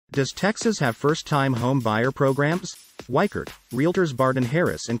Does Texas have first-time home buyer programs? Weichert Realtors Barton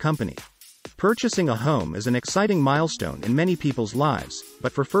Harris and Company. Purchasing a home is an exciting milestone in many people's lives,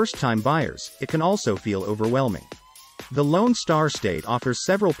 but for first-time buyers, it can also feel overwhelming. The Lone Star State offers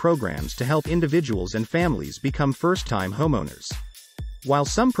several programs to help individuals and families become first-time homeowners. While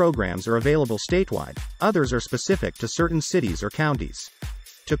some programs are available statewide, others are specific to certain cities or counties.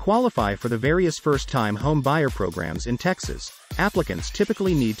 To qualify for the various first-time home buyer programs in Texas, applicants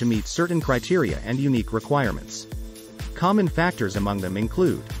typically need to meet certain criteria and unique requirements. Common factors among them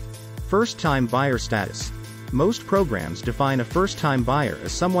include first-time buyer status. Most programs define a first-time buyer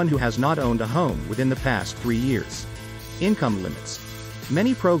as someone who has not owned a home within the past 3 years. Income limits.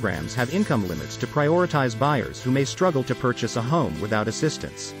 Many programs have income limits to prioritize buyers who may struggle to purchase a home without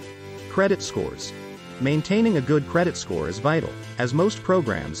assistance. Credit scores. Maintaining a good credit score is vital, as most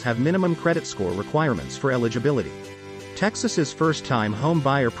programs have minimum credit score requirements for eligibility. Texas's first-time home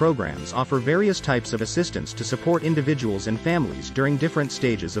buyer programs offer various types of assistance to support individuals and families during different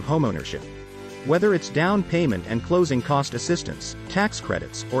stages of homeownership. Whether it's down payment and closing cost assistance, tax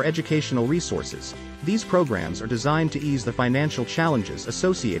credits, or educational resources, these programs are designed to ease the financial challenges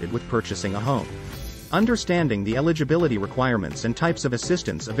associated with purchasing a home. Understanding the eligibility requirements and types of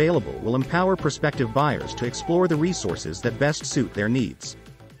assistance available will empower prospective buyers to explore the resources that best suit their needs.